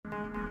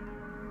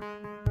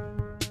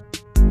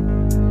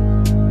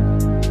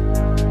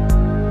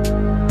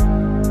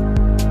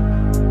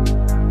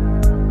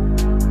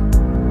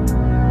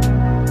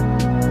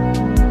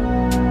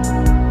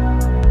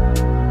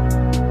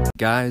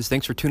guys?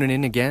 Thanks for tuning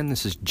in again.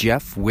 This is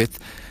Jeff with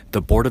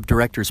the Board of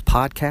Directors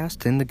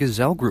podcast and the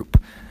Gazelle Group.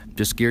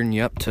 Just gearing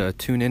you up to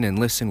tune in and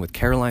listen with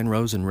Caroline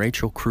Rose and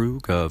Rachel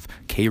Krug of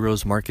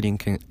K-Rose Marketing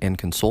and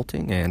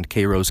Consulting and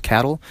K-Rose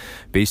Cattle,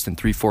 based in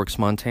Three Forks,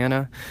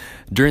 Montana.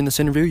 During this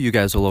interview, you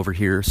guys will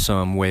overhear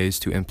some ways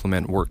to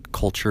implement work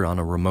culture on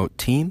a remote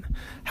team,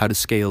 how to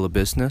scale a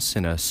business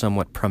in a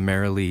somewhat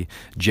primarily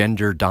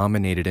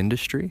gender-dominated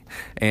industry,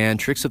 and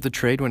tricks of the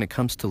trade when it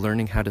comes to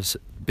learning how to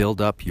build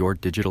up your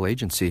digital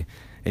agency.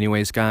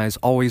 Anyways, guys,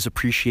 always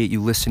appreciate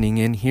you listening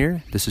in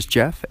here. This is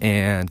Jeff,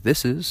 and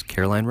this is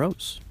Caroline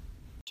Rose.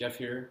 Jeff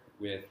here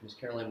with Miss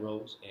Caroline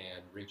Rose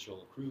and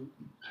Rachel Krug,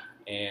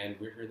 and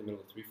we're here in the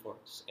middle of Three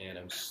Forks, and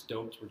I'm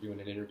stoked we're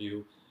doing an interview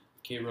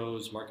with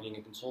K-Rose Marketing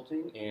and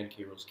Consulting and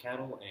K-Rose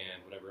Cattle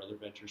and whatever other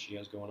venture she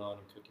has going on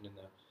and cooking in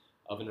the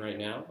oven right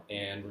now,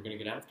 and we're going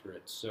to get after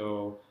it.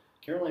 So,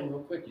 Caroline, real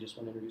quick, you just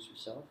want to introduce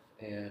yourself,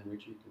 and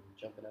Rachel, you can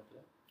jump in after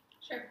that.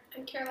 Sure.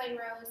 I'm Caroline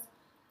Rose.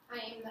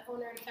 I am the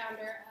owner and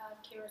founder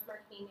of K-Rose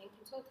Marketing and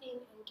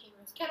Consulting and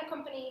K-Rose Cattle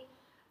Company.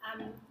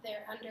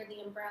 They're under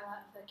the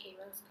umbrella of the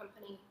K-Rose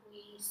Company.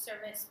 We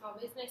service small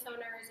business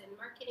owners in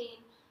marketing,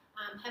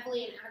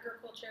 heavily in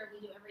agriculture.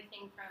 We do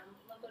everything from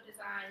logo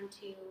design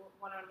to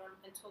one-on-one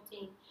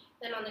consulting.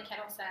 Then on the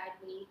cattle side,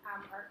 we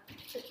are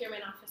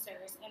procurement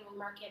officers, and we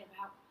market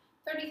about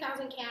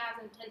 30,000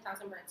 calves and 10,000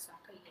 bred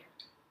stock a year.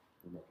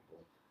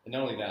 Remarkable. And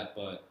not only that,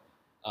 but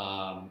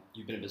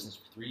you've been in business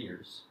for 3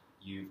 years.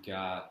 You've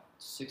got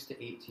 6 to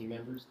 8 team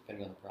members,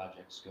 depending on the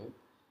project scope.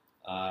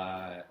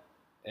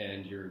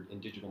 And you're in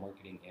digital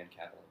marketing and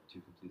cattle,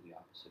 two completely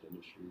opposite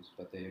industries,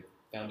 but they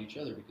found each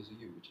other because of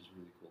you, which is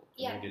really cool.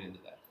 Yeah. We'll get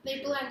into that. They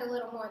blend a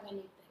little more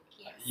than you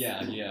think,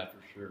 yes. Yeah, for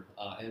sure.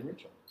 And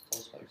Rachel, tell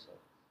us about yourself.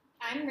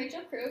 I'm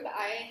Rachel Krug.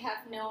 I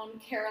have known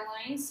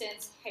Caroline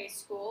since high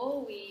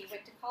school. We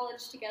went to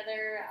college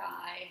together.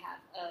 I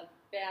have a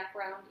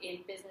background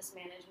in business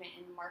management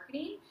and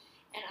marketing,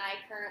 and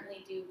I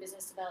currently do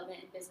business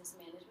development and business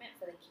management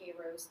for the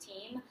K-Rose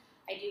team.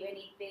 I do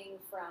anything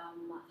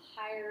from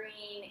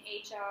hiring,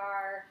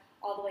 HR,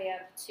 all the way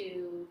up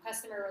to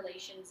customer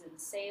relations and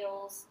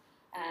sales,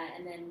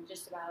 and then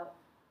just about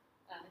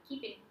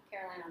keeping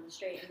Caroline on the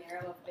straight and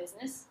narrow of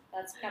business.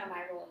 That's kind of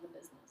my role in the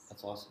business.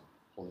 That's awesome,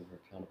 holding her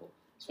accountable.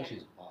 Especially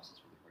as a boss,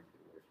 it's really hard to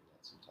get away from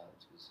that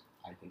sometimes because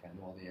I think I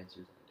know all the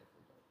answers and I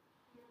definitely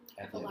don't.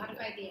 I have a lot of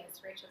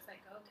ideas. Rachel's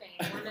like, okay,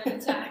 one at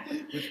a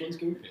time. Which ones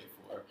can we pay for?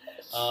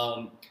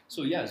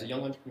 So yeah, as a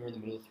young entrepreneur in the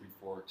middle of Three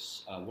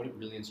Forks, what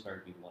really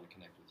inspired me to want to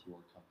connect with your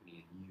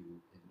company and you,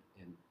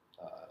 and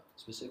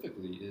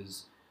specifically,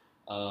 is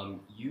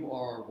you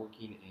are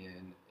working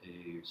in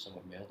a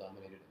somewhat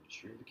male-dominated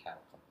industry, the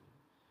cattle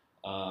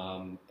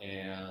company,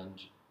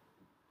 and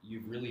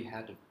you've really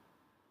had to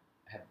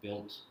have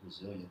built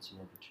resilience in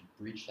order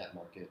to breach that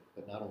market,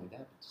 but not only that,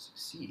 but to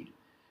succeed.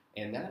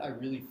 And that I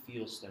really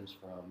feel stems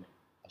from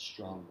a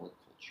strong work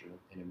culture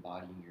and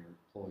embodying your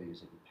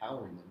employees and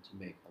empowering them to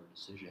make hard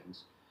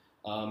decisions.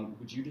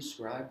 Would you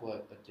describe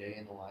what a day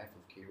in the life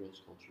of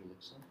K-Rose culture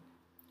looks like?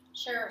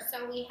 Sure.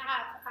 So we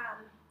have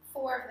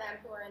 4 of them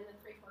who are in the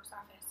Three Forks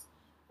office.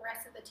 The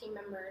rest of the team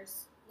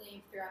members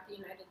live throughout the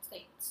United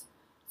States.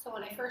 So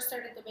when I first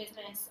started the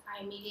business,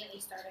 I immediately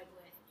started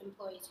with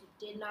employees who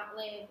did not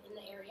live in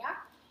the area.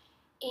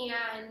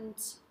 And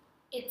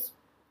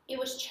it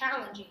was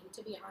challenging,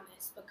 to be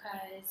honest,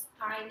 because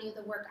I knew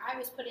the work I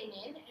was putting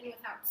in, and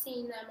without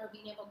seeing them or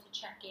being able to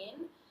check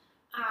in,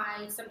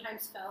 I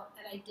sometimes felt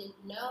that I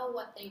didn't know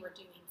what they were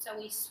doing. So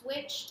we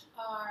switched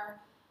our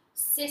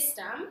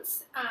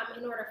systems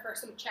in order for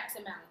some checks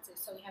and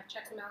balances. So we have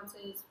checks and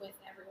balances with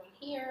everyone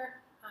here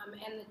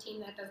and the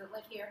team that doesn't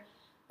live here.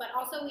 But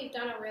also we've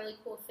done a really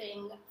cool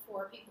thing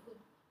for people who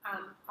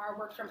are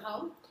work from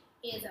home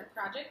is a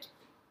project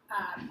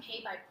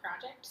pay by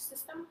project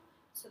system.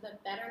 So the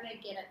better they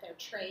get at their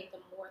trade, the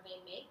more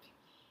they make.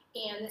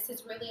 And this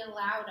has really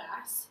allowed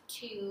us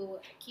to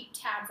keep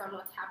tabs on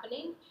what's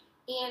happening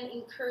and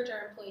encourage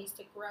our employees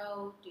to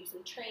grow, do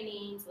some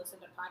trainings, listen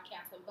to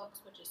podcasts and books,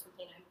 which is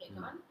something I'm big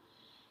on.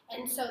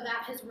 And so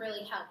that has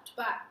really helped.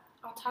 But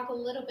I'll talk a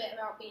little bit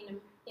about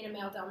being in a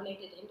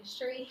male-dominated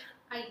industry.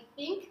 I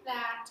think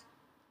that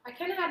I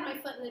kind of had my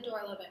foot in the door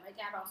a little bit. My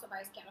dad also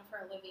buys cattle for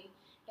a living,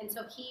 and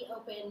so he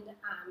opened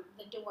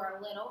the door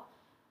a little.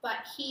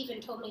 But he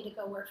even told me to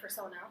go work for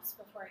someone else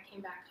before I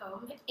came back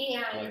home.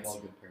 And like all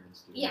good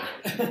parents do. Yeah.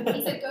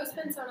 He said, go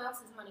spend someone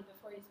else's money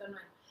before you spend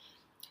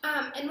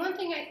mine. And one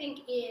thing I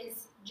think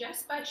is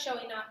just by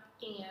showing up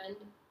and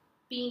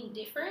being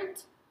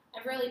different,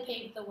 I've really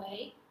paved the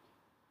way.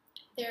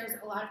 There's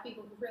a lot of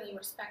people who really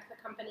respect the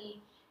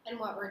company and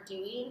what we're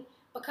doing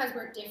because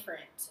we're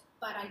different.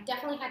 But I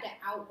definitely had to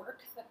outwork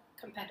the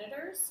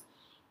competitors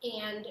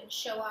and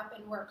show up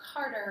and work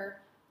harder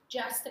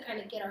just to kind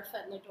of get our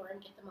foot in the door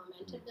and get the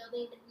momentum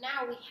building.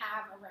 Now we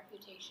have a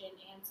reputation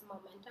and some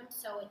momentum,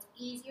 so it's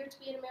easier to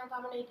be in a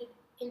male-dominated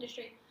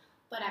industry,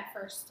 but at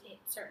first it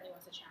certainly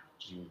was a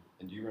challenge.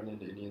 And do you run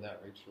into any of that,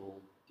 Rachel,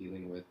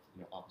 dealing with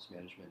office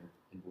management or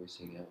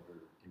invoicing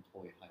or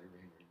employee hiring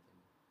or anything?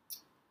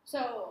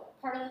 So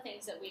part of the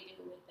things that we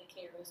do with the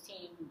K-Rose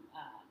team,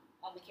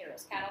 on the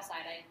K-Rose cattle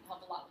side, I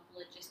help a lot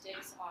with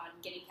logistics on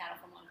getting cattle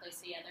from one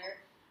place to the other.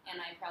 And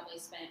I probably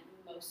spent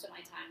most of my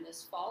time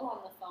this fall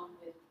on the phone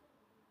with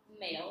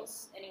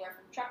males, anywhere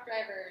from truck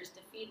drivers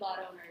to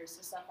feedlot owners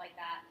to stuff like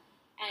that.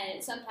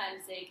 And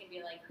sometimes they can be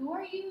like, "Who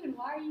are you and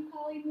why are you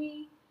calling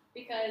me?"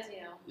 Because,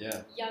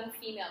 young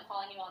female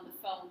calling you on the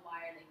phone,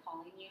 why are they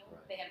calling you?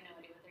 Right. They have no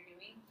idea what they're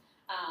doing.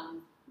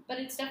 But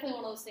it's definitely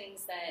one of those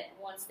things that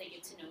once they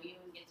get to know you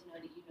and get to know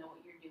that you know what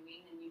you're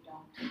doing, and you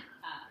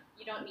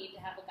don't need to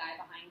have a guy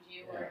behind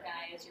you or a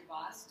guy as your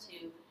boss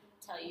to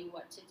tell you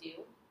what to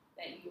do.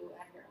 That you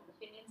have your own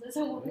opinions as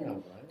a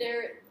woman. Right.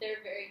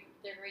 They're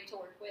great to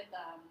work with.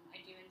 I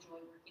do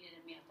enjoy working in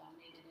a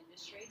male-dominated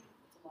industry.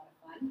 It's a lot of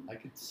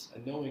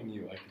fun. Knowing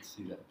you, I could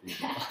see that being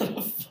a lot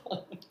of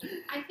fun.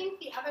 I think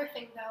the other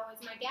thing, though,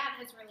 is my dad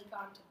has really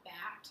gone to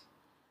bat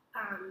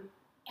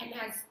and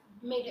has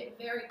made it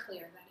very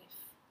clear that if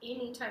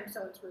anytime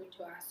someone's rude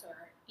to us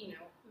or,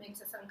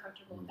 makes us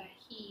uncomfortable, that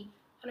he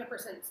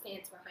 100%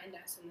 stands behind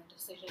us in the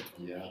decisions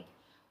we make,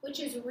 which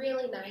is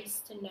really nice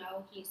to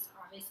know. He's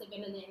obviously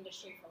been in the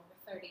industry for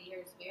over 30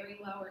 years, very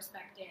well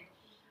respected,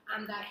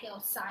 that he'll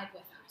side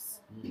with us.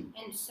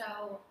 And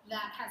so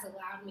that has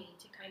allowed me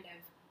to kind of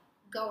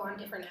go on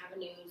different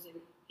avenues and,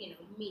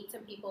 meet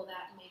some people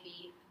that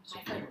maybe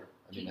I've heard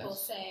people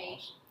say,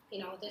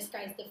 awesome. This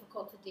guy's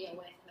difficult to deal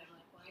with. And I'm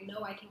like, well, I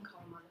know I can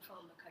call him on the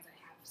phone because I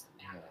have some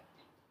backup.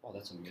 Wow,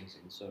 that's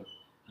amazing. So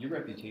your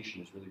reputation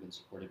has really been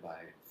supported by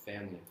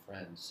family and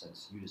friends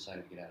since you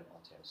decided to get out of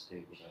Montana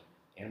State with an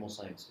animal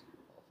science degree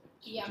of all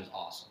things, which is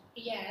awesome.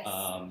 Yes.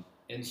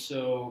 And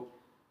so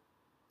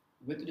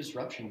with the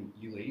disruption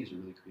you ladies are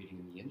really creating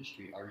in the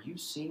industry, are you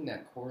seeing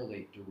that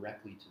correlate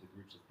directly to the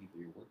groups of people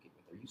you're working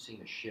with? Are you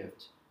seeing a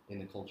shift in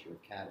the culture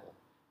of cattle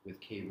with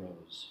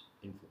K-Rose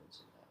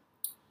influencing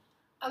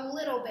that? A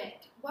little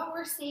bit. What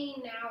we're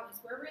seeing now is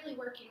we're really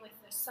working with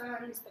the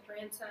sons, the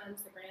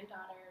grandsons, the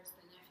granddaughters,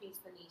 the nephews,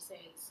 the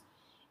nieces,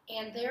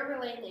 and they're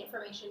relaying the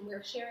information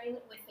we're sharing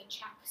with the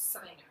check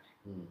signer.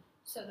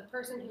 So the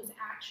person who's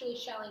actually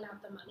shelling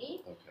out the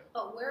money,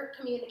 but we're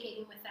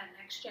communicating with that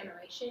next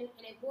generation,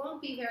 and it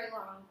won't be very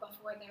long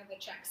before they're the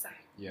check signer.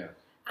 Yeah.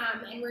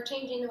 And we're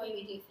changing the way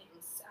we do things.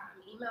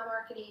 Email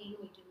marketing,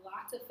 we do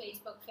lots of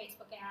Facebook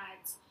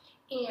ads,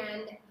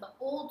 and the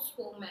old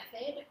school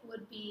method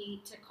would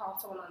be to call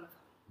someone on the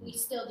phone. We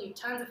still do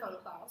tons of phone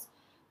calls,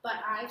 but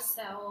I've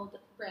sold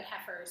bred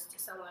heifers to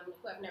someone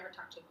who I've never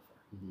talked to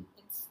before.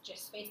 It's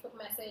just Facebook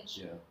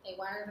message, they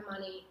wire the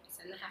money, I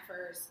send the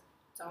heifers,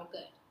 it's all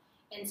good.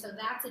 And so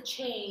that's a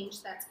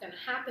change that's going to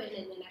happen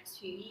in the next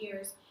few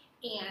years,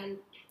 and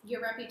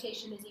your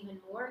reputation is even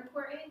more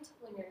important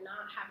when you're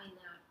not having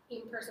that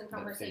in-person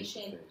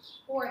conversation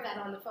or that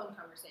on-the-phone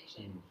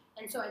conversation.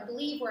 And so I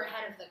believe we're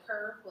ahead of the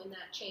curve when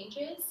that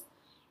changes,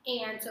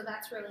 and so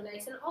that's really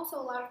nice. And also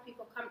a lot of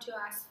people come to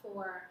us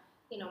for,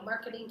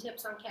 marketing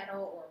tips on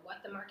cattle or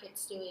what the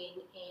market's doing,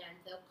 and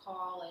they'll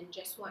call and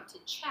just want to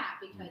chat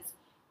because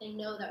they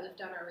know that we've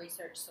done our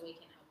research so we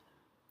can help them.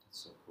 That's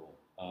so cool.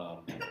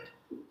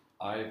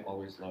 I've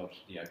always loved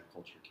the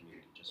agriculture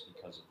community just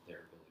because of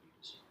their ability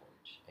to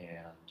support.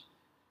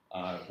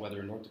 And whether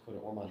in North Dakota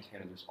or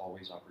Montana, there's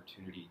always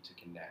opportunity to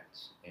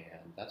connect.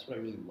 And that's what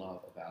I really love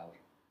about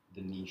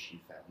the niche you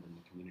found in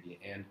the community.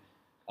 And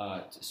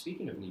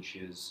speaking of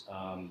niches,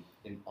 on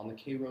the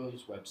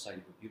K-Rose website,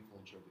 you have a beautiful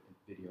intro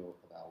video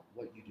about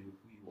what you do,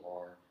 who you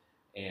are,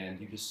 and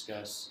you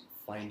discuss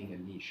finding a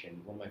niche.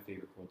 And one of my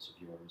favorite quotes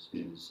of yours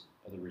is,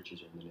 "The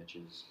riches are in the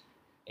niches."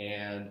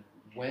 And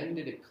when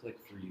did it click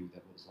for you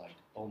that was like,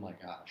 oh my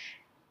gosh,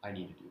 I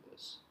need to do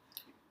this?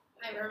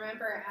 I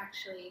remember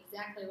actually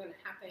exactly when it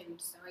happened.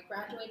 So I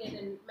graduated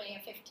in May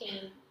of 15,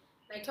 and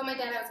I told my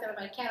dad I was going to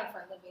buy cattle for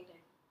a living.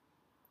 And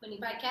when you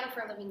buy cattle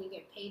for a living, you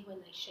get paid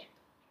when they ship.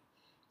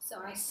 So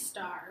I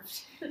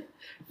starved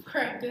for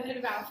a good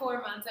about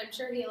 4 months. I'm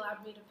sure he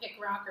allowed me to pick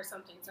rock or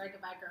something so I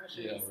could buy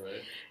groceries. Yeah,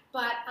 right.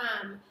 But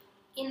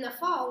in the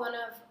fall,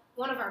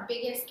 one of our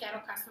biggest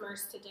cattle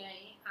customers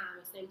today,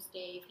 his name's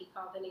Dave, he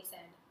called and he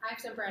said, "I have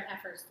some bred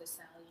heifers to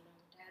sell.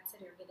 Dad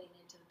said you're getting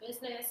into the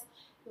business.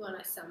 You want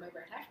to sell my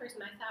bred heifers?"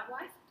 And I thought, well,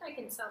 I think I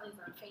can sell these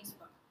on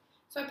Facebook.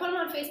 So I put them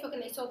on Facebook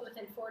and they sold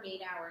within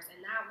 48 hours.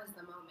 And that was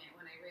the moment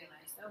when I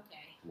realized,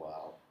 okay,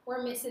 wow,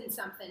 we're missing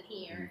something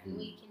here. And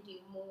we can do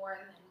more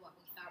than what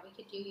we thought we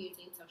could do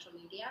using social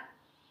media.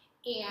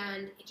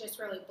 And it just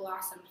really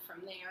blossomed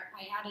from there.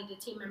 I added a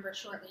team member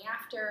shortly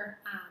after,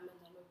 and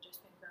then we've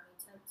just been growing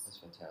since. That's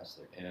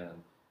fantastic.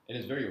 And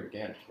it's very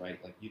organic, right?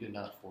 Like you did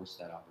not force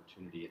that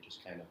opportunity. It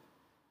just kind of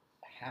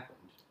happened,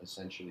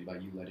 essentially, by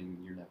you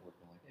letting your network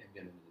know, like, hey, I'm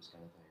getting into this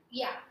kind of thing.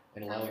 Yeah.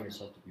 And allowing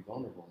yourself to be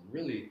vulnerable. And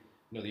really,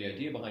 the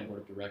idea behind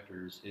Board of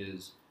Directors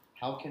is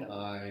how can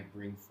I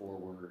bring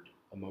forward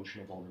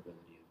emotional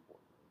vulnerability in the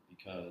boardroom?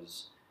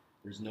 Because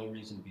there's no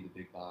reason to be the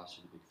big boss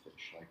or the big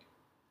fish. Like,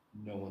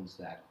 no one's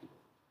that cool.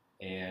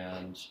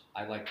 And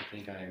I like to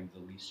think I'm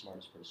the least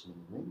smartest person in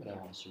the room, but I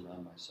want to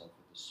surround myself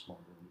with the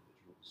smarter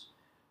individuals.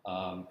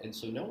 And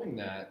so knowing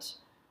that,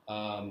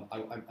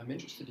 I'm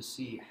interested to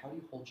see, how do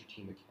you hold your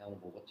team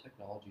accountable? What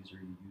technologies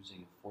are you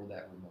using for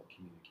that remote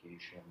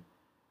communication?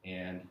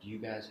 And do you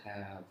guys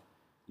have,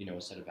 a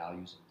set of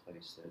values in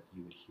place that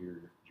you adhere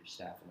your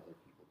staff and other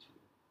people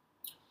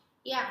to?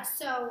 Yeah,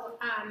 so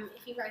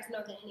if you guys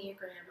know the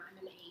Enneagram, I'm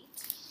an 8,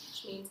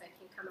 which means I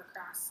can come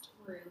across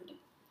rude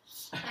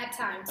at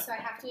times. So I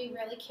have to be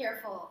really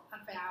careful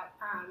about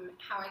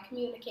how I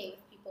communicate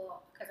with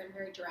people because I'm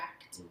very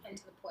direct and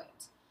to the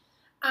point.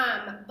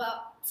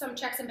 But some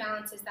checks and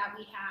balances that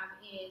we have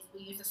is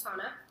we use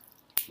Asana,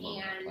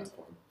 and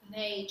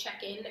they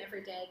check in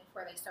every day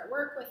before they start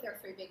work with their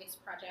 3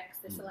 biggest projects.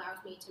 This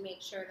allows me to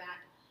make sure that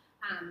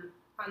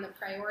on the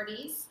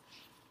priorities,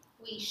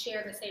 we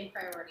share the same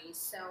priorities.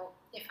 So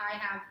if I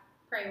have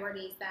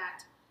priorities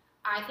that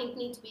I think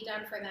need to be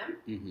done for them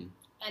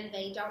and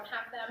they don't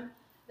have them,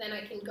 then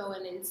I can go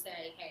in and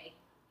say, hey,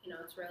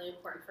 it's really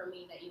important for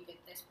me that you get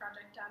this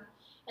project done.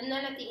 And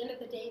then at the end of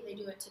the day, they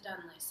do a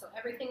to-done list. So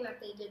everything that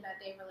they did that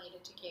day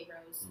related to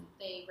K-Rose,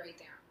 they write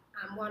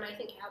down. One, I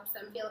think it helps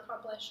them feel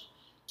accomplished.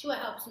 2, it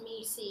helps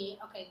me see,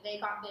 okay, they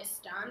got this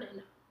done,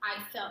 and I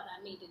felt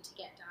that needed to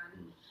get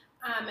done.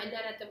 And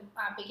then at the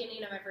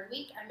beginning of every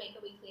week, I make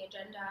a weekly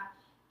agenda,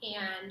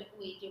 and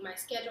we do my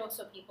schedule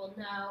so people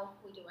know.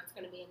 We do what's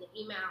going to be in the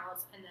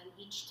emails, and then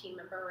each team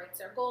member writes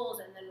their goals,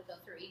 and then we go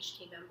through each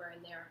team member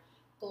and their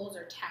goals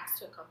or tasks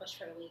to accomplish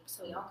for the week.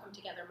 So we all come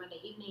together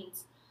Monday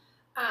evenings.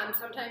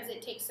 Sometimes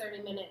it takes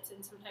 30 minutes,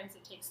 and sometimes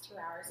it takes 2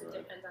 hours. It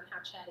depends on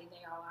how chatty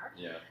they all are.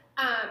 Yeah.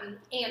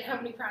 And how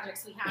many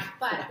projects we have.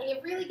 But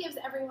it really gives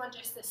everyone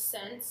just a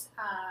sense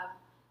of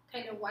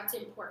kind of what's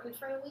important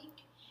for the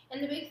week.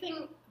 And the big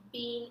thing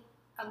being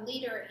a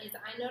leader is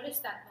I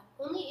noticed that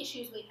the only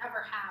issues we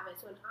ever have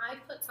is when I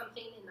put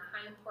something in the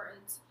high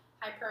importance,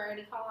 high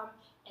priority column,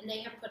 and they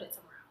have put it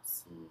somewhere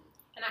else.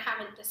 And I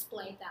haven't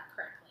displayed that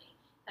correctly,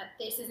 that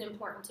this is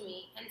important to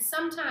me. And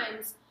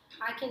sometimes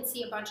I can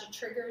see a bunch of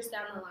triggers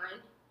down the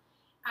line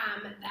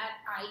that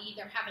I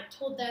either haven't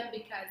told them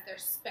because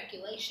there's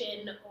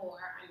speculation or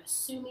I'm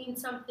assuming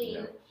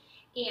something.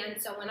 Yeah.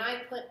 And so when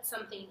I put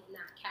something in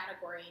that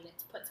category and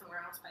it's put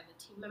somewhere else by the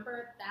team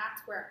member,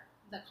 that's where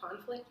the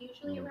conflict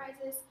usually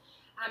arises.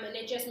 And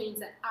it just means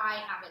that I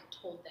haven't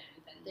told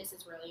them that this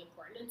is really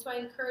important. And so I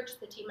encourage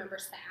the team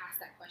members to ask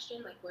that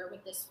question, like, where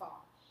would this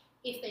fall?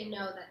 If they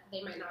know that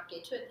they might not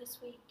get to it this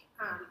week,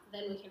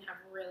 then we can have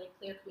really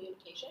clear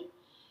communication.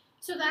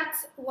 So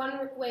that's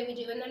one way we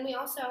do. And then we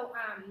also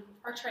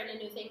are trying a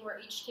new thing where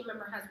each team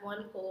member has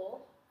one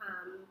goal,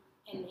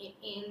 and it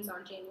ends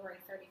on January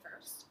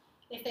 31st.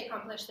 If they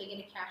accomplish, they get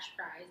a cash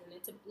prize, and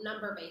it's a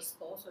number-based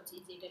goal, so it's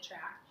easy to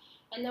track.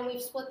 And then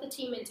we've split the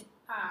team into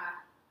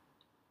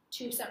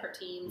 2 separate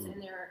teams,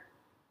 and they're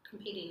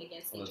competing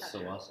against each other. That's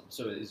so awesome.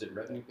 So is it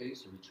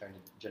revenue-based? Are we trying to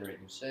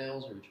generate new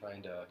sales? Are we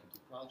trying to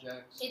complete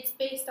projects? It's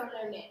based on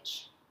their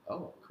niche.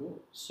 Oh, cool.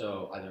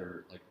 So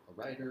either like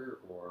a writer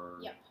or...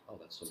 Yep. Oh,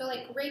 that's so So cool.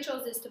 like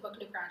Rachel's is to book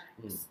new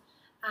projects.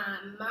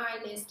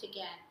 Mine is to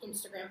get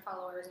Instagram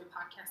followers and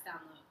podcast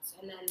downloads.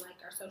 And then like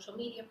our social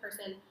media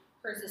person,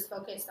 hers is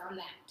focused on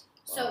that.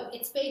 Wow. So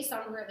it's based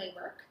on where they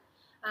work.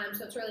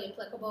 So it's really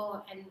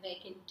applicable, and they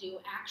can do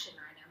action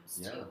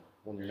items too.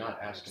 Well, you're not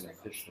asking to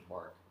fish the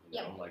mark.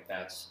 Like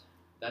that's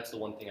the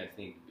one thing I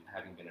think,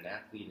 having been an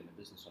athlete and a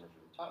business owner,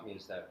 really taught me,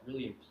 is that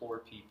really implore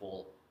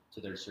people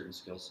to their certain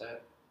skill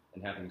set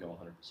and have them go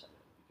 100% in,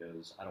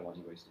 because I don't want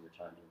you wasting your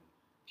time doing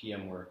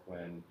PM work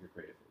when you're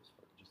great at this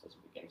work. It just doesn't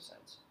make any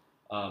sense.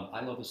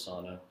 I love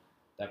Asana.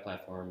 That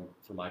platform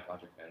for my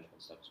project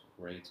management stuff is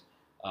great.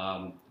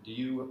 Do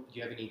you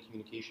have any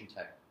communication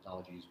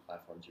technologies,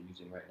 platforms you're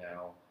using right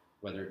now,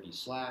 whether it be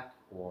Slack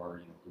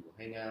or Google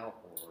Hangout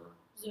or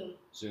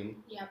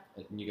Zoom? Yep.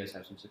 And you guys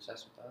have some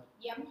success with that?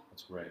 Yep.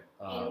 That's great.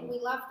 And we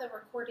love the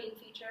recording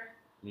feature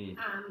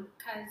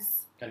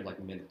because kind of like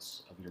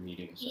minutes of your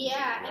meeting.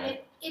 Yeah, right? and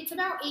it's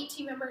about 8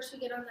 team members who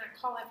get on that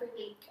call every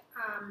week,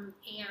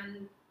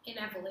 and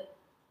inevitably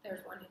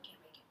there's one who can't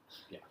make it.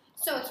 Yeah.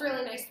 So it's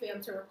really nice to be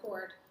able to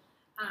record,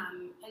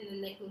 and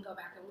then they can go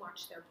back and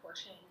watch their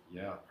portion.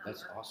 Yeah,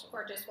 that's awesome.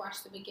 Or just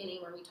watch the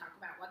beginning where we talk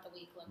about what the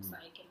week looks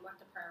like and what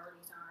the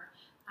priorities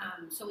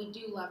are. So we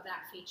do love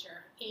that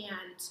feature,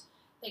 and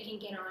they can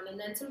get on. And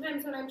then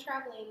sometimes when I'm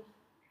traveling,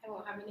 I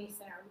won't have any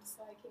sound,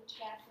 so I can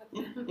chat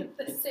with them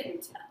at the same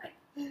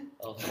time.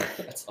 Oh,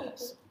 that's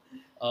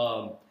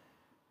awesome.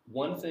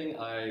 One thing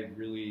I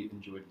really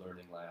enjoyed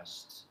learning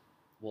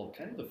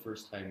kind of the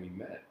first time we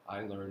met,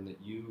 I learned that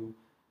you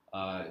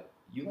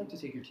like to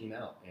take your team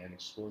out and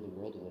explore the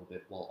world a little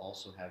bit while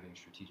also having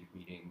strategic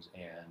meetings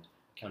and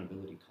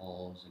accountability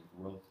calls and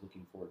growth,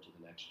 looking forward to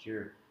the next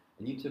year.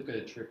 And you took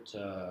a trip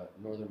to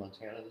northern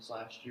Montana this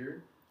last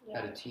year,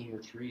 had a team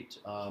retreat.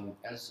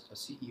 As a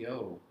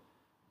CEO,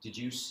 did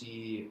you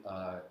see,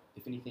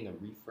 if anything, a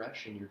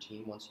refresh in your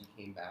team once you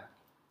came back?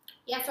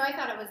 Yeah, so I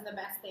thought it was the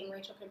best thing.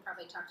 Rachel can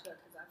probably talk to it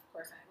because, of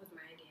course, it was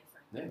my idea. So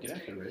yeah, get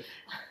after it, Rach.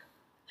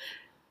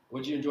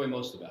 What did you enjoy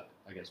most about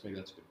it? I guess maybe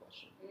that's a good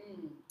question. What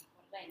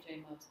did I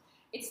enjoy most?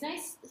 It's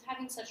nice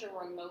having such a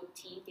remote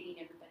team, getting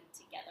everybody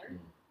together.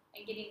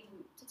 and getting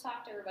to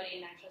talk to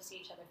everybody and actually see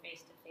each other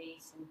face to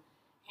face and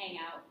hang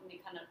out, and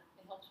it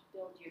helps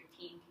build your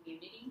team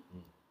community,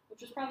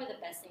 which was probably the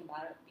best thing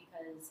about it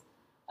because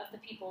of the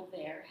people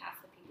there.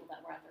 Half the people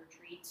that were at the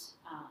retreat,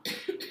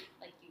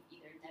 like you've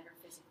either never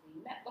physically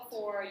met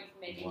before, you've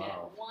maybe met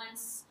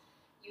once,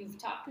 you've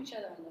talked to each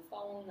other on the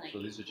phone. Like,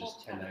 so these are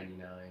just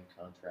 1099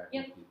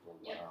 contracting people.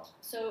 Wow.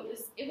 So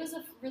it was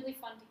really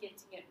fun to get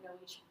know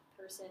each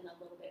person a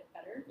little bit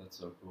better. That's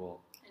so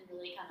cool. And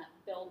really kind of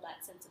build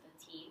that sense of a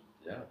team.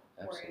 Yeah,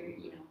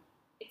 absolutely. Where,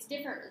 it's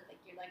different. Like,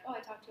 you're like, oh, I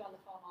talk to you on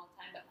the phone all the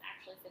time, but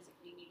actually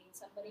physically meeting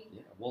somebody.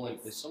 Yeah, well, and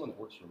as someone that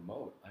works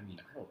remote, I mean,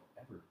 I don't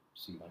ever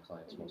see my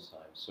clients most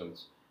times. So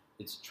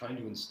it's trying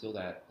to instill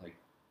that, like,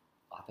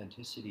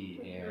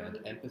 authenticity and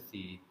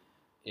empathy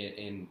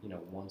in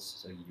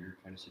once a year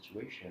kind of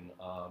situation.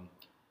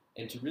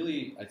 And to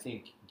really, I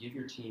think, give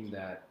your team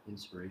that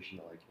inspiration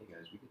that, like, hey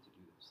guys, we get to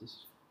do this. This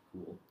is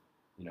cool.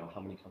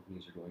 How many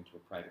companies are going to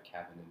a private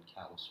cabin in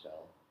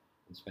Kalispell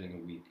and spending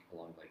a week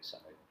along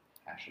Lakeside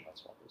passionate about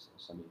small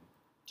business? I mean,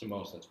 to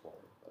most that's boring,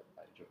 but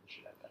I enjoy the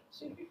shit out of that.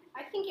 So.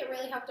 I think it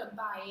really helped them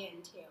buy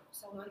in too.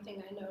 So one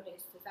thing I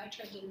noticed is I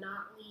tried to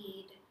not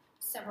lead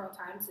several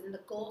times in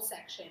the goal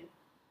section.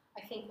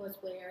 I think was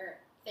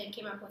where they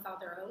came up with all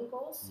their own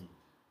goals.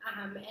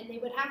 And they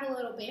would have a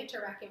little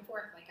banter back and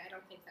forth, like, I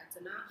don't think that's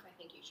enough. I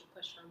think you should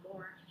push for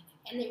more.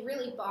 And they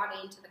really bought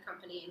into the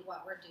company and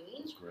what we're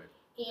doing. That's great.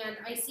 And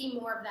I see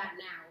more of that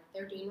now.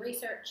 They're doing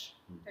research.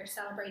 They're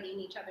celebrating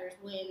each other's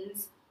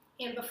wins.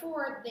 And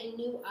before, they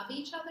knew of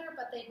each other,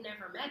 but they'd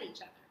never met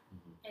each other.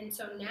 And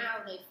so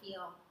now they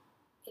feel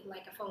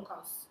like a phone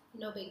call's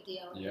no big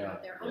deal. Yeah,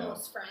 they're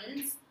almost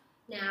friends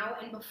now.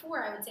 And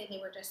before, I would say they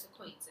were just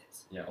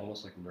acquaintances. Yeah,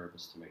 almost like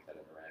nervous to make that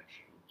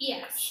interaction.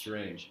 Yes.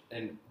 Strange.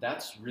 And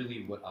that's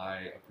really what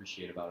I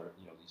appreciate about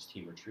these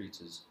team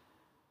retreats is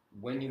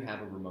when you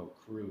have a remote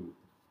crew,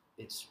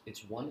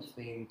 it's one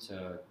thing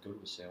to go to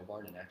a sale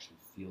barn and actually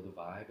feel the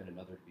vibe, and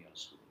another to be on a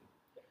screen.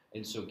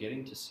 And so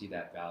getting to see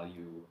that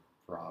value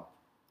prop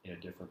in a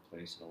different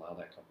place and allow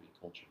that company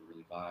culture to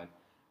really vibe,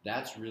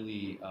 that's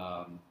really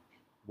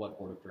what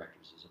Board of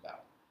Directors is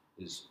about,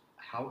 is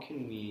how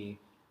can we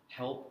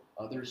help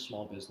other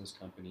small business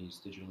companies,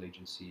 digital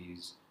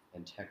agencies,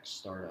 and tech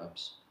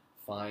startups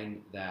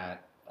find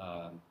that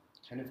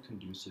kind of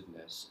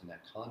conduciveness and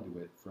that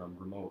conduit from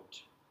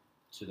remote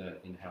to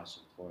the in-house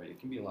employee. It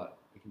can be a lot.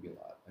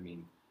 I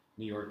mean,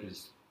 New York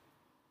is,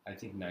 I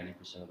think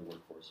 90% of the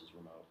workforce is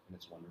remote, and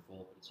it's wonderful,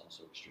 but it's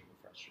also extremely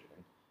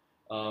frustrating.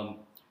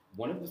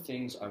 One of the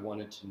things I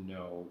wanted to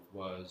know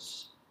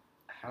was,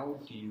 how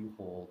do you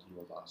hold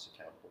your boss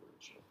accountable,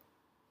 Rachel?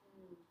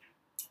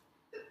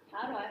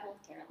 How do I hold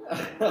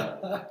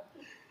Caroline?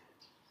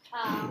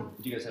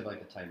 Do you guys have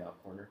like a timeout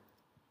corner?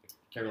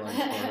 Caroline's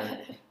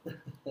corner?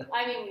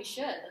 I mean, we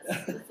should.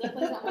 That's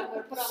definitely something I'm going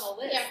to put on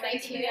the list. Yeah,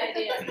 Thanks for the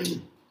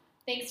idea.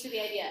 Thanks for the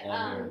idea.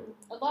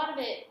 A lot of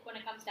it, when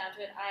it comes down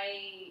to it,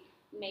 I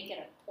make it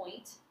a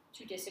point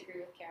to disagree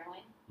with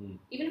Caroline.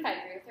 Even if I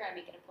agree with her, I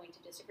make it a point to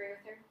disagree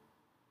with her.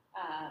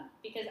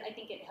 Because I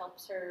think it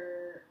helps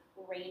her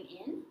rein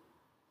in.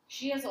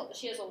 She has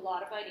a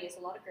lot of ideas,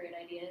 a lot of great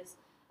ideas.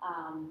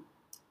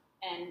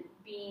 And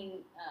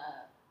being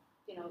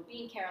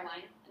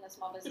Caroline and a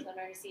small business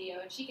owner and a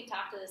CEO, and she can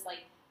talk to this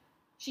like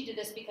she did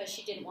this because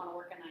she didn't want to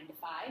work a 9 to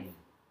 5,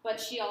 but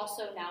she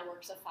also now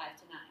works a 5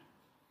 to 9.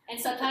 And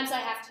sometimes I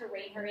have to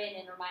rein her in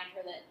and remind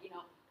her that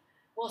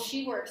well,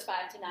 she works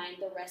 5 to 9,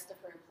 the rest of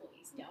her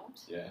employees don't.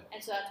 Yeah.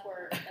 And so that's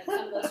where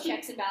some of those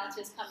checks and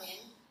balances come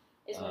in.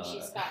 Is when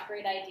she's got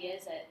great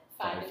ideas at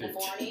 5 in the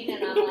morning,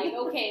 and I'm like,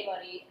 okay,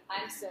 buddy,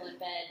 I'm still in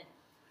bed.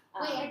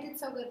 Wait, I did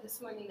so good this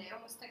morning. I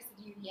almost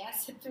texted you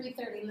yes at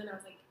 3:30, and then I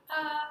was like,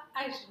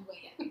 I should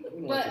wait.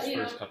 But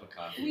first cup of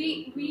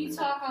coffee. We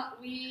talk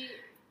on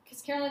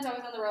because Caroline's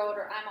always on the road,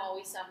 or I'm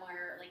always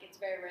somewhere. Like, it's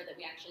very rare that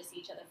we actually see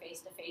each other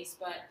face to face.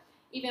 But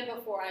even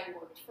before I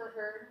worked for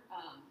her,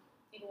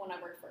 even when I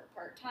worked for her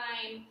part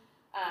time,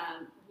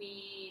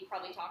 we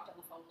probably talked on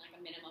the phone like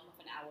a minimum of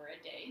an hour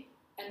a day.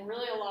 And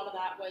really a lot of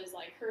that was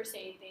like her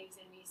saying things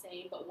and me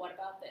saying, but what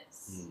about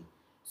this?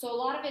 So a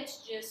lot of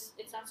it's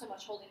not so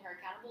much holding her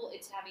accountable,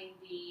 it's having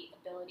the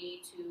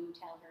ability to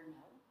tell her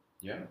no.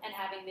 Yeah. And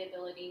having the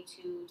ability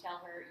to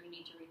tell her you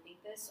need to rethink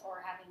this,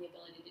 or having the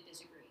ability to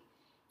disagree.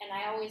 And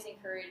I always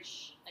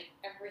encourage, like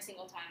every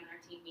single time in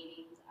our team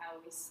meetings,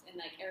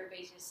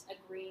 everybody's just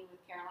agreeing with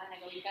Caroline. I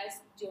go, you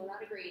guys do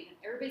not agree. And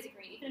everybody's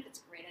agreeing, even if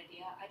it's a great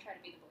idea, I try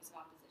to be the voice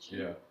of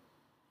opposition. Yeah.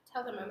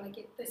 Tell them, I'm like,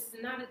 this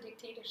is not a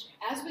dictatorship.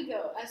 As we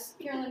go, as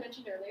Caroline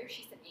mentioned earlier,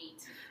 she's an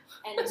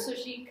 8. And so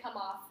she can come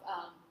off,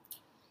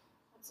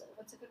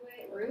 what's a good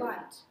way? Rude?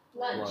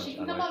 Blunt. She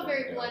can come off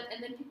very blunt,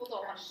 and then people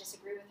don't want to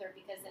disagree with her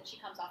because then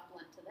she comes off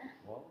blunt to them.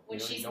 Well, when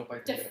she's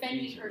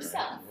defending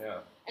herself.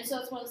 Right? Yeah. And so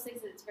it's one of those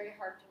things that it's very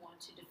hard to want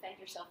to defend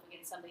yourself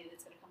against somebody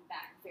that's going to come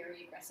back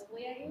very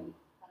aggressively at you.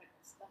 Not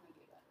aggressive, that might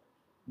be a bad word.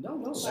 No,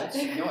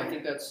 I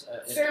think that's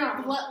very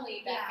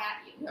bluntly back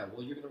at you. Yeah, well,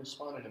 you're going to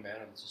respond in a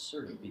manner that's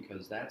assertive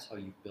because that's how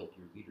you've built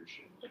your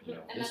leadership.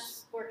 And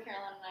that's where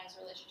Caroline and I's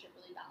relationship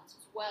really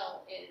balances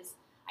well. Is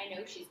I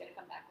know she's going to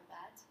come back with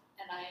that.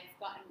 And I've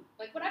gotten,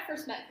 like, when I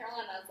first met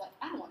Caroline, I was like,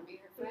 I don't want to be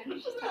her friend.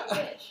 She's kind of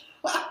a bitch.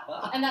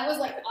 And that was,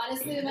 like,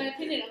 honestly my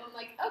opinion. And I'm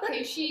like,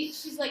 okay,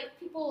 she's like,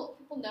 people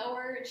know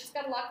her, and she's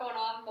got a lot going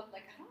on. But I'm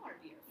like, I don't want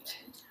to be her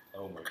friend.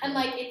 Oh my God. And,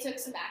 like, it took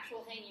some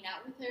actual hanging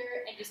out with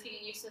her and just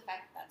getting used to the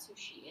fact that that's who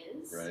she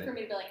is Right. for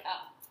me to be like,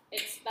 oh,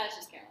 that's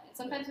just Caroline.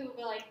 Sometimes people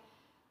will be like,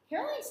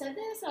 Caroline said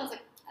this? And I was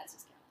like, that's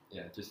just Caroline.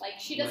 Yeah, just Like,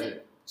 she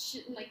doesn't,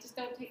 just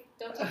don't take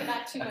it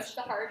back too much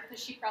to heart,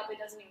 because she probably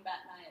doesn't even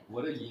bat an eye at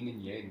What a yin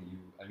and yang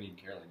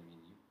Caroline, you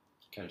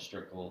kind of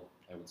struck gold,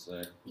 I would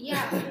say.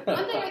 Yeah.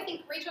 One thing I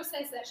think Rachel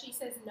says that she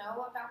says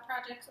no about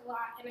projects a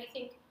lot, and I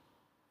think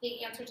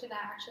the answer to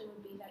that actually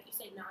would be that you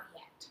say not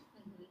yet.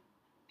 Mm-hmm.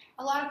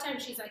 A lot of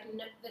times she's like,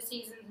 no, the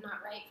season's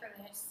not right for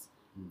this.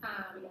 We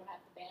don't have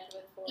the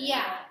bandwidth for it.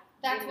 Yeah,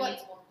 that's We need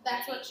more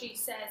that's planning. what she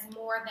says,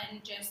 more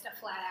than just a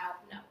flat out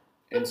no.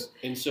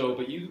 And so,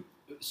 but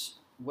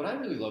what I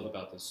really love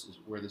about this is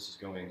where this is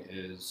going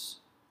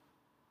is,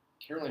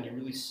 Caroline, you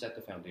really set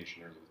the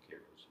foundation early with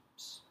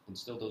Kairos.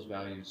 Instilled those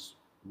values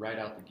right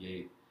out the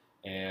gate,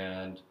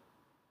 and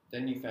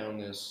then you found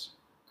this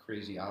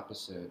crazy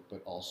opposite,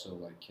 but also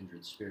like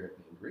kindred spirit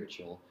named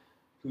Rachel,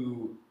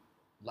 who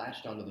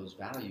latched onto those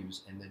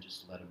values and then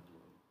just let them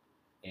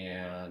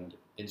bloom.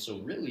 And so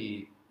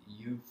really,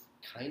 you've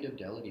kind of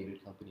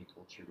delegated company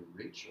culture to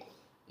Rachel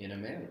in a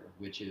manner,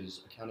 which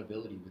is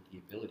accountability with the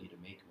ability to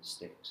make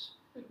mistakes.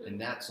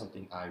 And that's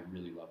something I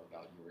really love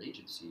about your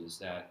agency, is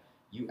that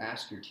you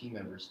ask your team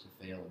members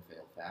to fail and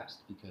fail fast,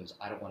 because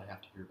I don't want to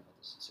have to hear about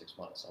this in 6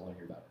 months. I want to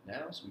hear about it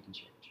now so we can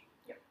change.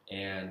 Yep.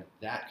 And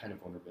that kind of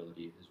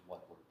vulnerability is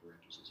what Board of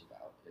Directors is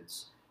about.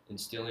 It's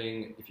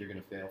instilling, if you're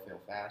going to fail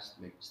fast,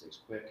 make mistakes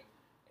quick,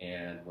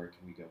 and where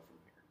can we go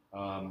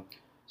from here?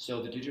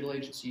 So the digital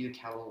agency, the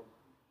Cowell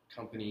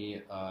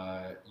company,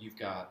 you've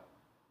got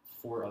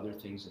 4 other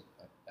things.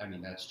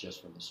 That's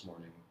just from this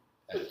morning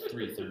at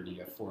 3:30. You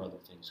have 4 other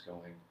things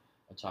going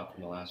atop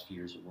from the last few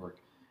years of work.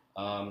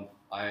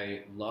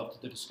 I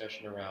loved the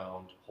discussion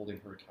around holding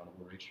her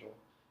accountable, Rachel.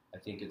 I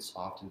think it's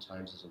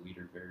oftentimes, as a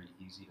leader, very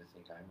easy to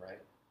think I'm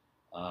right.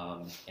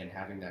 And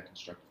having that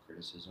constructive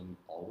criticism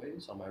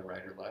always on my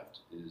right or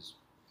left is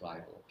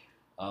vital.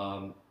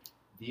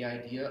 The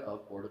idea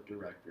of Board of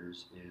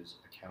Directors is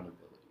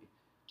accountability.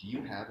 Do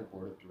you have a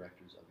Board of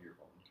Directors of your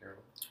own,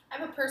 Carolyn? I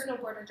have a personal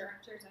board of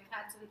directors I've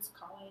had since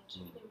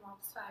college. It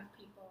involves 5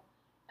 people.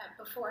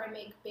 Before I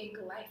make big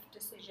life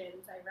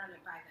decisions, I run it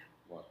by them.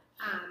 What?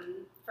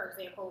 For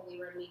example, we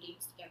were in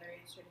meetings together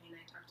yesterday, and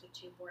I talked to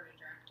 2 board of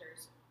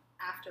directors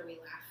after we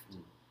left.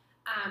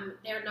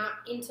 They're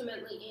not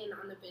intimately in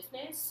on the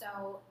business,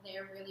 so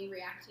they're really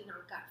reacting on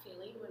gut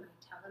feeling when I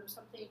tell them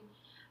something,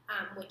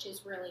 which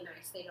is really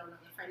nice. They don't know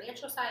the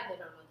financial side, they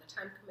don't know the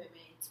time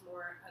commitment. It's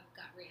more a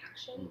gut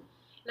reaction.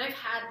 And I've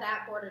had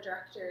that board of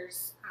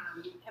directors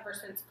ever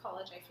since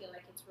college. I feel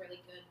like it's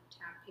really good to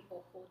have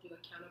people hold you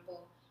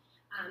accountable,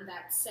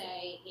 that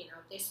say,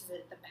 this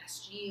isn't the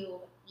best you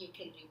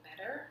can do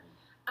better.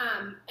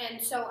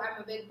 And so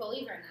I'm a big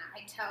believer in that.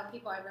 I tell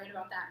people, I write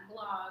about that in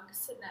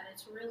blogs, that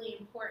it's really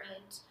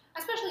important,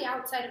 especially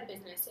outside of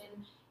business.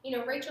 And,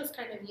 Rachel's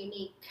kind of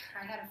unique.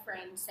 I had a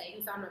friend say,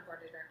 who's on my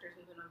board of directors,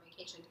 we've been on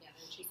vacation together,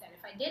 and she said,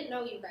 if I didn't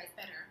know you guys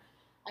better,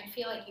 I'd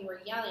feel like you were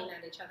yelling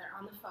at each other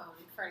on the phone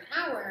for an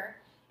hour,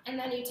 and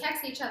then you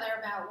text each other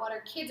about what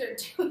our kids are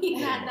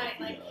doing that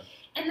night.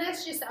 And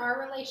that's just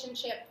our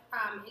relationship.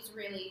 Is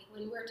really,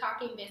 when we're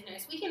talking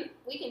business, we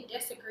can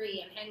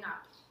disagree and hang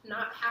up,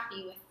 not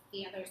happy with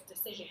the other's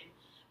decision,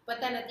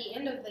 but then at the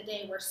end of the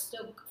day, we're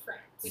still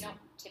friends. We don't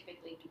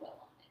typically dwell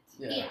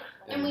on it. Yeah.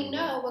 And we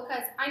know,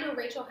 because I know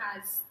Rachel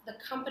has the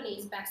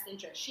company's best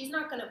interest. She's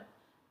not going to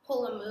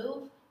pull a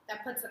move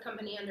that puts the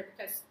company under,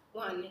 because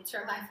 1, it's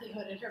her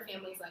livelihood and her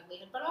family's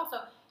livelihood, but also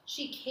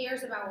she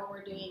cares about what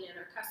we're doing and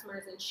our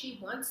customers, and she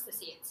wants to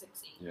see it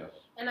succeed. Yeah.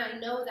 And I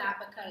know that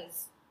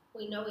because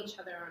we know each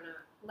other on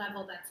a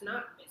level that's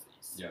not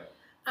business. Yeah.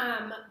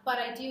 But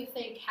I do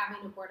think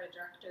having a board of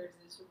directors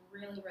is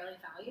really, really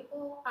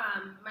valuable. One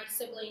of my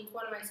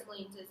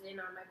siblings is in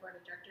on my board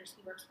of directors.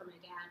 He works for my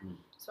dad,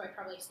 so I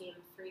probably see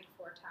him 3 to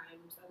 4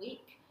 times a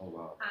week. Oh,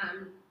 wow.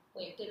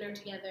 We have dinner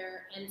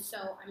together, and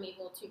so I'm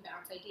able to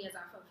bounce ideas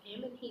off of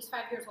him. And he's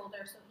 5 years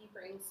older, so he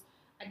brings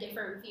a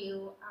different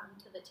view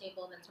to the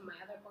table than to my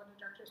other board of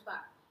directors.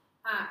 But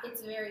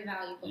it's very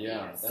valuable.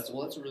 Yeah, yes. that's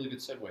a really good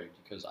segue,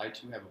 because I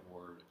too have a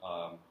board.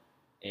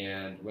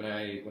 And when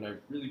I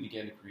really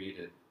began to create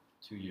it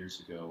 2 years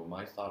ago,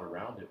 my thought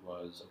around it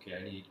was, okay,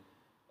 I need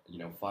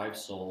 5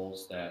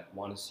 souls that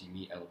want to see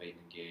me elevate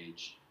and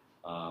engage,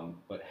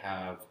 but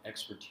have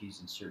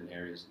expertise in certain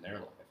areas in their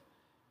life.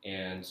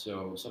 And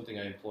so something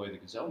I employ the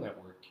Gazelle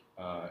Network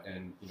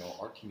and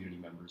our community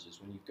members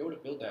is, when you go to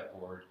build that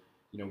board,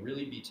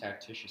 really be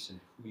tactitious in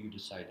who you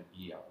decide to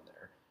be on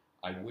there.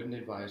 I wouldn't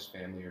advise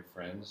family or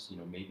friends,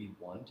 maybe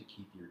 1 to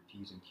keep your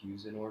P's and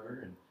Q's in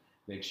order and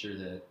make sure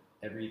that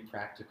every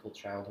practical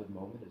childhood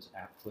moment is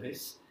at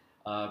place.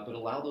 But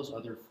allow those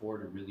other 4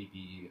 to really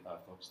be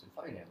focused in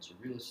finance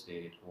or real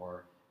estate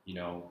or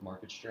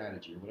market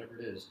strategy or whatever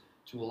it is,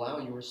 to allow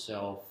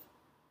yourself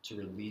to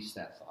release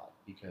that thought,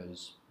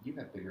 because you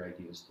have bigger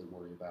ideas to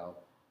worry about,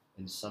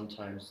 and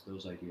sometimes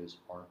those ideas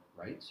aren't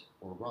right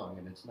or wrong,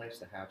 and it's nice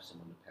to have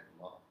someone to peg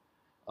them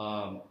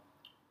off.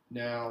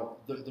 Now,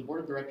 the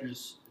board of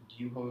directors,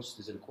 do you host,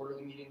 is it a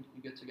quarterly meeting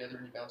you get together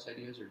and you bounce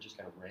ideas, or just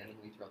kind of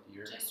randomly throughout the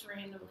year? Just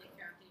randomly Okay.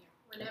 throughout the year.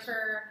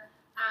 Whenever,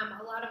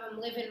 a lot of them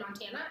live in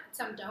Montana, and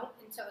some don't,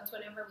 and so it's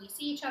whenever we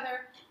see each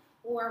other,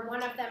 or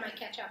one of them I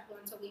catch up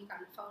once a week on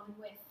the phone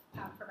with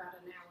for about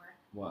an hour,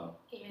 Wow.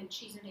 and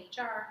she's in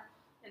HR,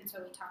 and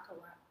so we talk a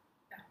lot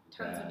about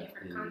tons of That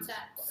different is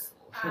concepts.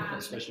 vital.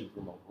 Especially with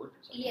remote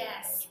workers. I can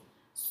Yes. imagine.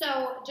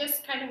 So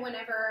just kind of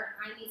whenever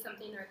I need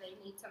something or they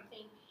need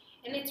something,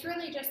 and it's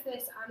really just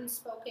this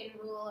unspoken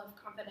rule of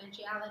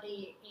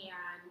confidentiality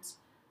and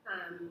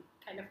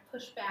kind of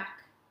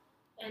pushback,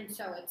 and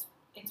so it's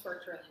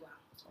worked really well.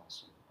 That's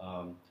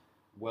awesome.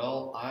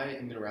 Well, I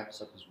am going to wrap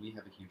this up because we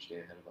have a huge day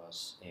ahead of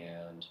us,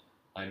 and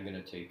I'm going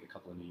to take a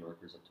couple of New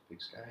Yorkers up to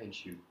Big Sky and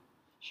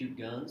shoot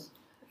guns.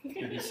 It's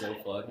going to be so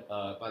fun.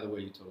 By the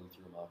way, you totally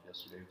threw him off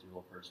yesterday with your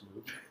little purse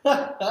move.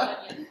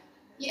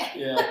 Yeah.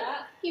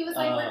 Yeah. He was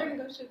like, Uh, "We're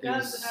gonna go shoot it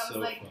guns," was and I was so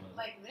like, fun.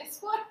 "Like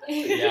this one?"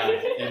 Yeah,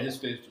 and his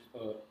face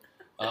was.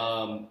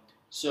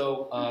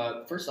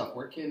 So first off,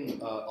 where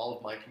can all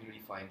of my community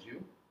find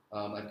you?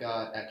 I've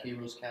got at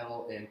Krose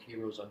Cattle and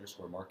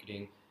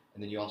Krose_marketing,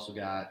 and then you also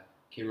got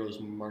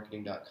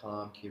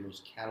krosemarketing.com,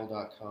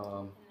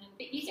 krosecattle.com,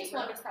 The easiest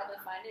one to probably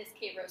find is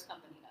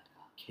krosecompany.com.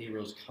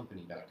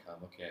 krosecompany.com.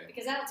 Okay.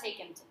 Because that'll take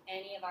them to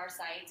any of our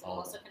sites. We'll All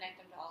of also connect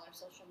them to all our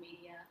social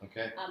media.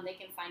 Okay. They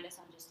can find us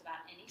on just about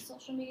any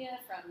social media,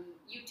 from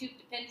YouTube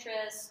to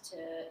Pinterest to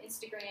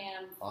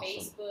Instagram, Awesome.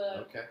 Facebook.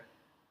 Okay.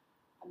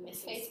 I'm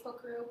missing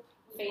Facebook group,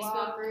 Facebook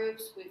blog,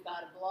 groups. We've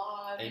got a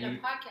blog. And and you-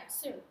 a podcast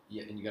soon.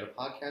 Yeah, and you got a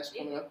podcast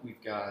coming up.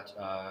 We've got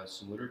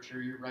some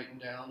literature you're writing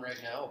down right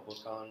now, a book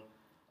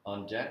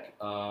on deck.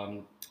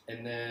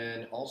 And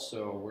then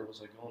also, where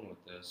was I going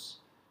with this?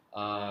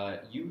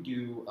 You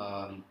do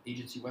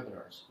agency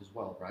webinars as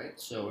well, right?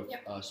 So if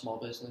Yep. a small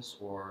business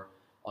or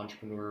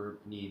entrepreneur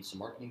needs some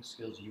marketing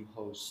skills, you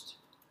host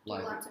Do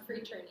live. lots of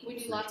free training. We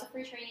do lots of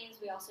free trainings.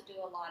 We also do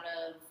a lot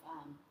of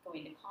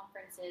going to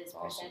conferences,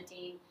 Awesome.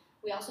 presenting.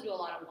 We also do a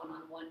lot of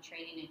one-on-one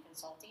training and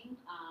consulting,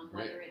 Great.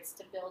 whether it's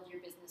to build your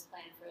business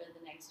plan for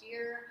the next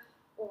year,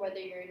 or whether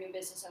you're a new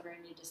business owner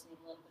and you just need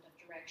a little bit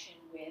of direction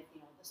with,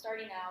 the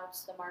starting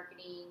outs, the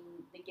marketing,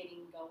 the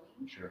getting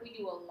going. Sure. We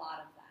do a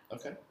lot of that.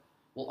 Okay.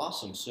 Well,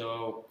 awesome.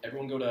 So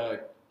everyone go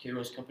to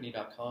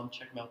krosecompany.com,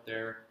 check them out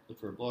there, look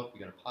for a book.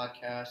 We got a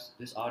podcast.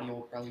 This audio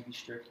will probably be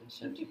stripped and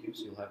sent to you,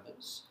 so you'll have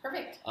this.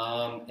 Perfect.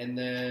 And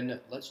then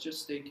let's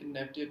just stay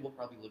connected. We'll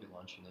probably look at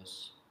launching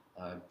this.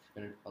 We're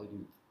going to probably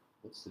do,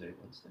 what's today,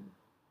 Wednesday?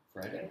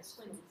 Friday? It's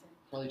Wednesday.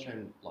 Probably try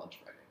and launch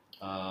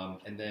Friday.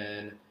 And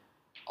then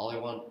all I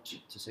want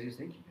to say is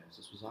thank you guys.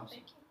 This was awesome.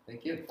 Thank you.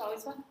 Thank you. It's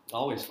always fun.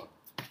 Always fun.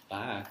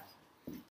 Bye.